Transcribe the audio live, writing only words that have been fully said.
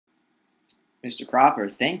Mr. Cropper,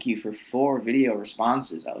 thank you for 4 video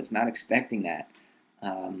responses. I was not expecting that.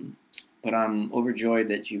 Um, but I'm overjoyed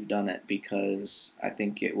that you've done it because I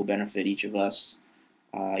think it will benefit each of us.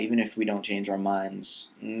 Even if we don't change our minds,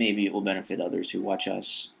 maybe it will benefit others who watch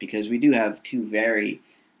us because we do have 2 very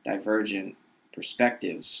divergent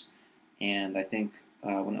perspectives. And I think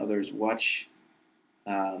when others watch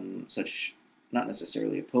such not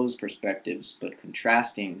necessarily opposed perspectives, but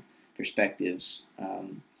contrasting perspectives,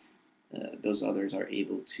 those others are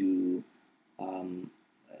able to um,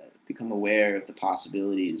 become aware of the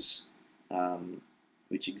possibilities um,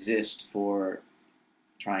 which exist for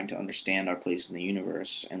trying to understand our place in the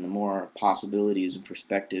universe. And the more possibilities and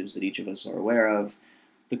perspectives that each of us are aware of,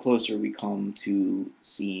 the closer we come to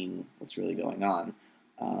seeing what's really going on.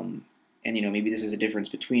 Um, and maybe this is a difference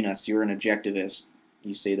between us. You're an objectivist.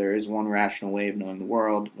 You say there is one rational way of knowing the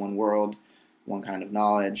world, one kind of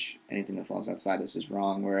knowledge. Anything that falls outside this is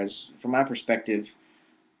wrong. Whereas, from my perspective,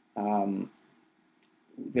 um,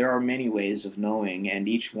 there are many ways of knowing, and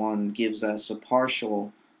each one gives us a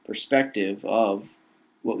partial perspective of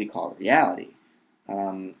what we call reality.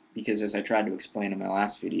 Because, as I tried to explain in my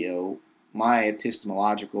last video, my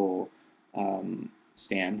epistemological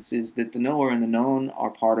stance is that the knower and the known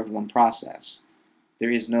are part of one process.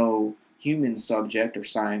 There is no human subject or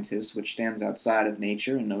scientist which stands outside of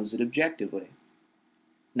nature and knows it objectively.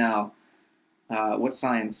 Now, what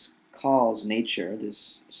science calls nature,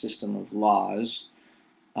 this system of laws,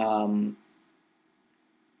 um,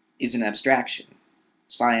 is an abstraction.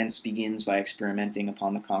 Science begins by experimenting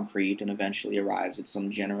upon the concrete and eventually arrives at some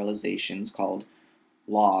generalizations called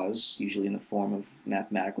laws, usually in the form of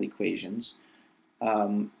mathematical equations.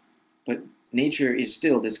 Um, but nature is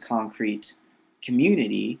still this concrete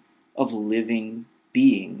community of living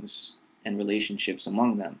beings and relationships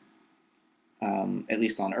among them, at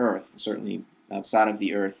least on Earth. Certainly outside of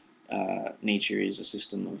the Earth, nature is a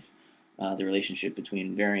system of the relationship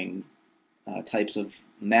between varying types of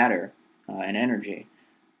matter and energy.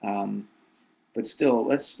 Um, but still,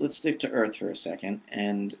 let's stick to Earth for a second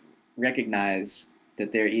and recognize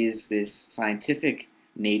that there is this scientific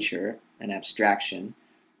nature and abstraction,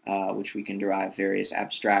 which we can derive various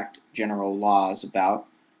abstract general laws about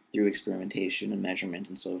through experimentation and measurement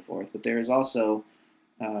and so forth. But there is also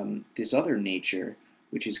this other nature,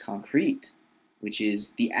 which is concrete, which is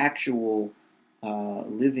the actual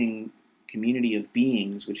living community of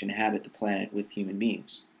beings which inhabit the planet with human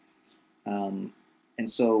beings. Um, and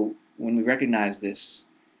so when we recognize this,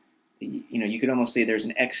 you could almost say there's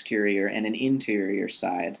an exterior and an interior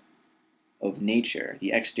side of nature.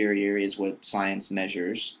 The exterior is what science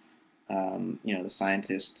measures. The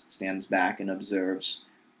scientist stands back and observes,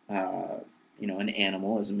 an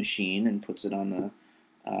animal as a machine and puts it on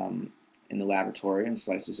in the laboratory and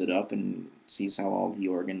slices it up and sees how all the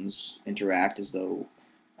organs interact as though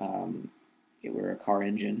um, it were a car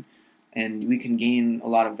engine. And we can gain a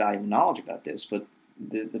lot of valuable knowledge about this, but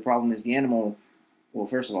the problem is the animal, well,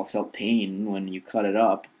 first of all, felt pain when you cut it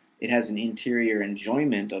up. It has an interior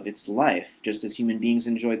enjoyment of its life, just as human beings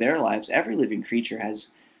enjoy their lives. Every living creature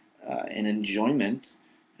has an enjoyment,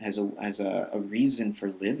 has a reason for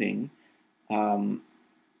living. Um,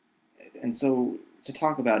 and so to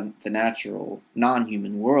talk about the natural,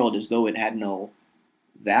 non-human world as though it had no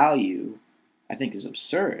value, I think is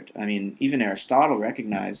absurd. I mean, even Aristotle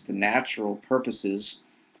recognized the natural purposes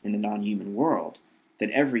in the non-human world, that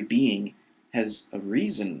every being has a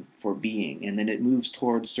reason for being, and then it moves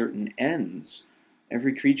towards certain ends.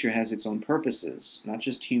 Every creature has its own purposes, not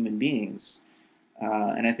just human beings.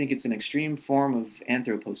 And I think it's an extreme form of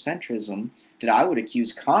anthropocentrism that I would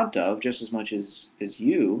accuse Kant of just as much as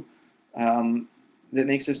you, um, that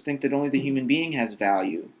makes us think that only the human being has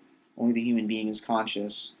value, only the human being is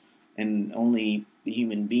conscious, and only the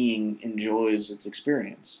human being enjoys its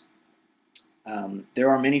experience. There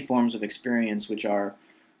are many forms of experience which are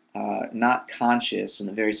not conscious in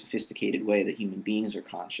the very sophisticated way that human beings are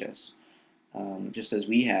conscious, just as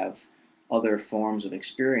we have other forms of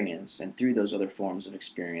experience, and through those other forms of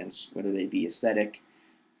experience, whether they be aesthetic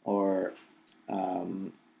or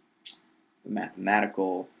um,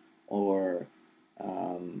 mathematical or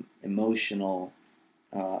emotional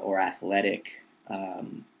or athletic,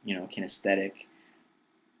 kinesthetic,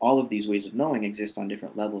 all of these ways of knowing exist on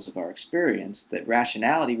different levels of our experience that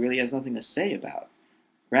rationality really has nothing to say about.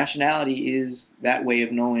 Rationality is that way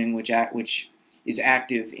of knowing which is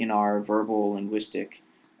active in our verbal linguistic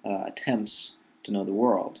attempts to know the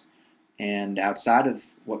world. And outside of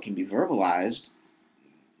what can be verbalized,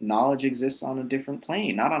 knowledge exists on a different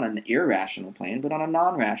plane, not on an irrational plane, but on a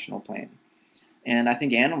non-rational plane. And I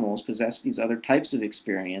think animals possess these other types of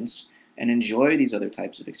experience, and enjoy these other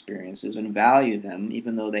types of experiences and value them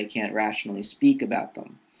even though they can't rationally speak about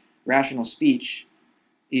them. Rational speech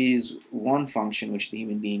is one function which the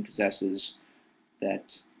human being possesses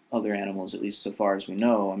that other animals, at least so far as we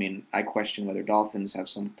know, I mean, I question whether dolphins have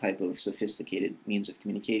some type of sophisticated means of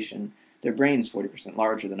communication. Their brain's 40%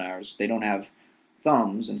 larger than ours. They don't have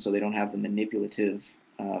thumbs, and so they don't have the manipulative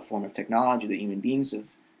form of technology that human beings have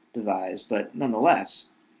devised. But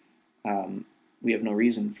nonetheless, we have no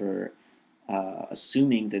reason for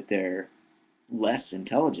assuming that they're less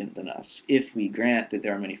intelligent than us if we grant that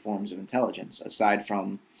there are many forms of intelligence, aside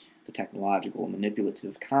from the technological,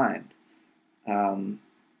 manipulative kind.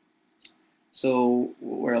 So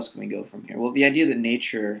where else can we go from here? Well, the idea that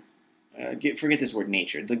nature, forget this word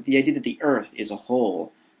nature, the idea that the Earth is a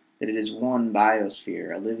whole, that it is one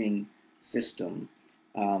biosphere, a living system,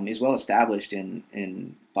 is well established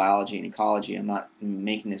in biology and ecology. I'm not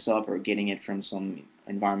making this up or getting it from some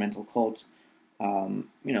environmental cult.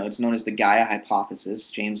 It's known as the Gaia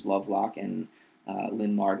hypothesis. James Lovelock and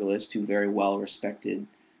Lynn Margulis, two very well-respected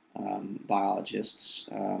biologists.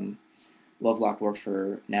 Lovelock worked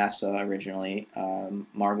for NASA originally.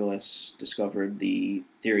 Margulis discovered the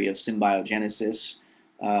theory of symbiogenesis,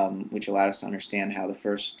 which allowed us to understand how the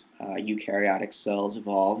first eukaryotic cells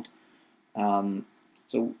evolved.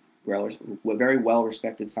 So very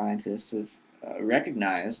well-respected scientists have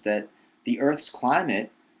recognized that the Earth's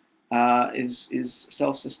climate is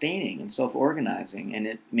self-sustaining and self-organizing, and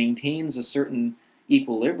it maintains a certain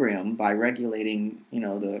equilibrium by regulating,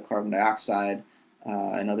 the carbon dioxide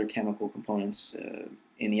and other chemical components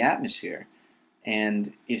in the atmosphere.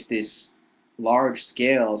 And if this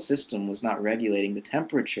large-scale system was not regulating the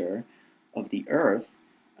temperature of the Earth,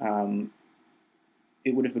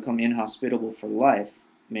 it would have become inhospitable for life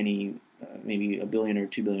maybe 1 billion or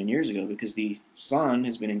 2 billion years ago, because the sun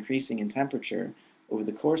has been increasing in temperature over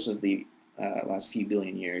the course of the last few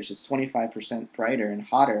billion years. It's 25% brighter and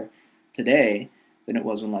hotter today than it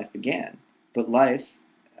was when life began. But life,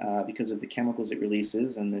 because of the chemicals it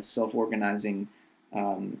releases and this self-organizing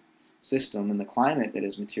system and the climate that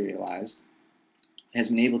has materialized, has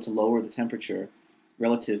been able to lower the temperature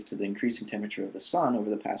relative to the increasing temperature of the sun over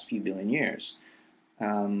the past few billion years.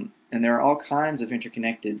 And there are all kinds of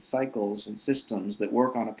interconnected cycles and systems that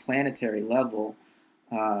work on a planetary level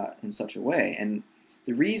in such a way. And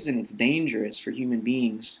the reason it's dangerous for human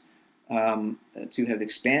beings to have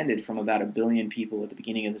expanded from about 1 billion people at the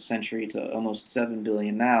beginning of the century to almost 7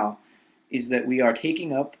 billion now is that we are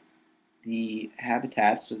taking up the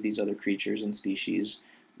habitats of these other creatures and species.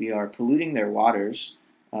 We are polluting their waters,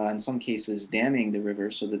 in some cases damming the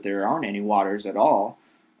rivers so that there aren't any waters at all.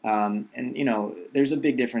 And there's a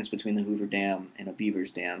big difference between the Hoover Dam and a Beaver's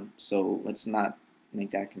Dam, so let's not make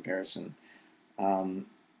that comparison.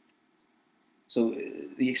 So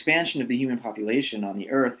the expansion of the human population on the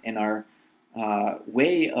Earth and our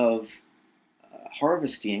way of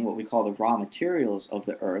harvesting what we call the raw materials of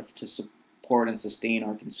the Earth to support and sustain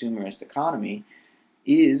our consumerist economy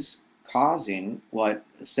is causing what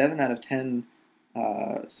 7 out of 10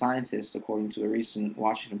 scientists, according to a recent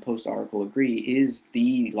Washington Post article, agree is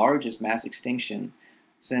the largest mass extinction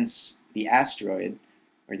since the asteroid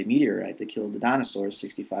or the meteorite that killed the dinosaurs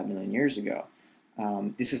 65 million years ago.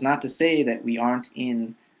 This is not to say that we aren't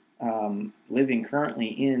living currently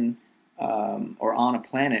in or on a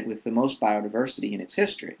planet with the most biodiversity in its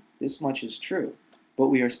history. This much is true. But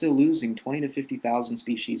we are still losing 20 to 50,000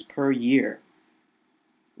 species per year,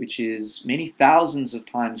 which is many thousands of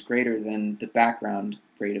times greater than the background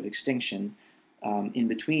rate of extinction in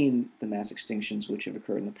between the mass extinctions which have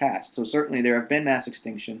occurred in the past. So certainly there have been mass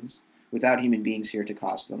extinctions without human beings here to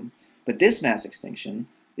cause them. But this mass extinction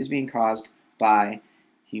is being caused by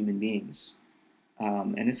human beings.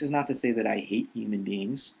 And this is not to say that I hate human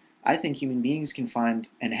beings. I think human beings can find,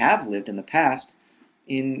 and have lived in the past,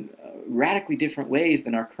 in radically different ways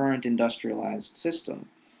than our current industrialized system.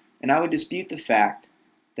 And I would dispute the fact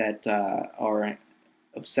that our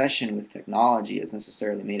obsession with technology has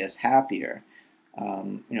necessarily made us happier.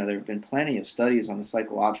 There have been plenty of studies on the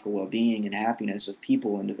psychological well-being and happiness of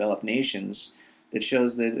people in developed nations that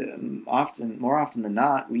shows that more often than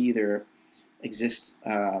not, we either exist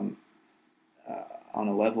on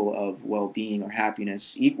a level of well-being or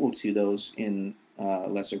happiness equal to those in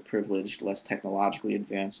lesser privileged, less technologically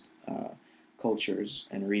advanced cultures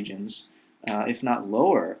and regions, if not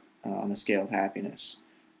lower on the scale of happiness.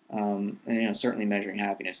 And certainly measuring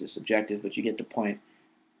happiness is subjective, but you get the point.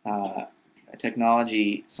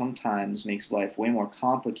 Technology sometimes makes life way more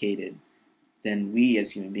complicated than we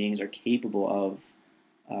as human beings are capable of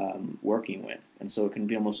working with, and so it can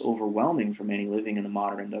be almost overwhelming for many living in the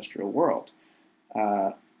modern industrial world.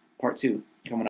 part 2 coming up.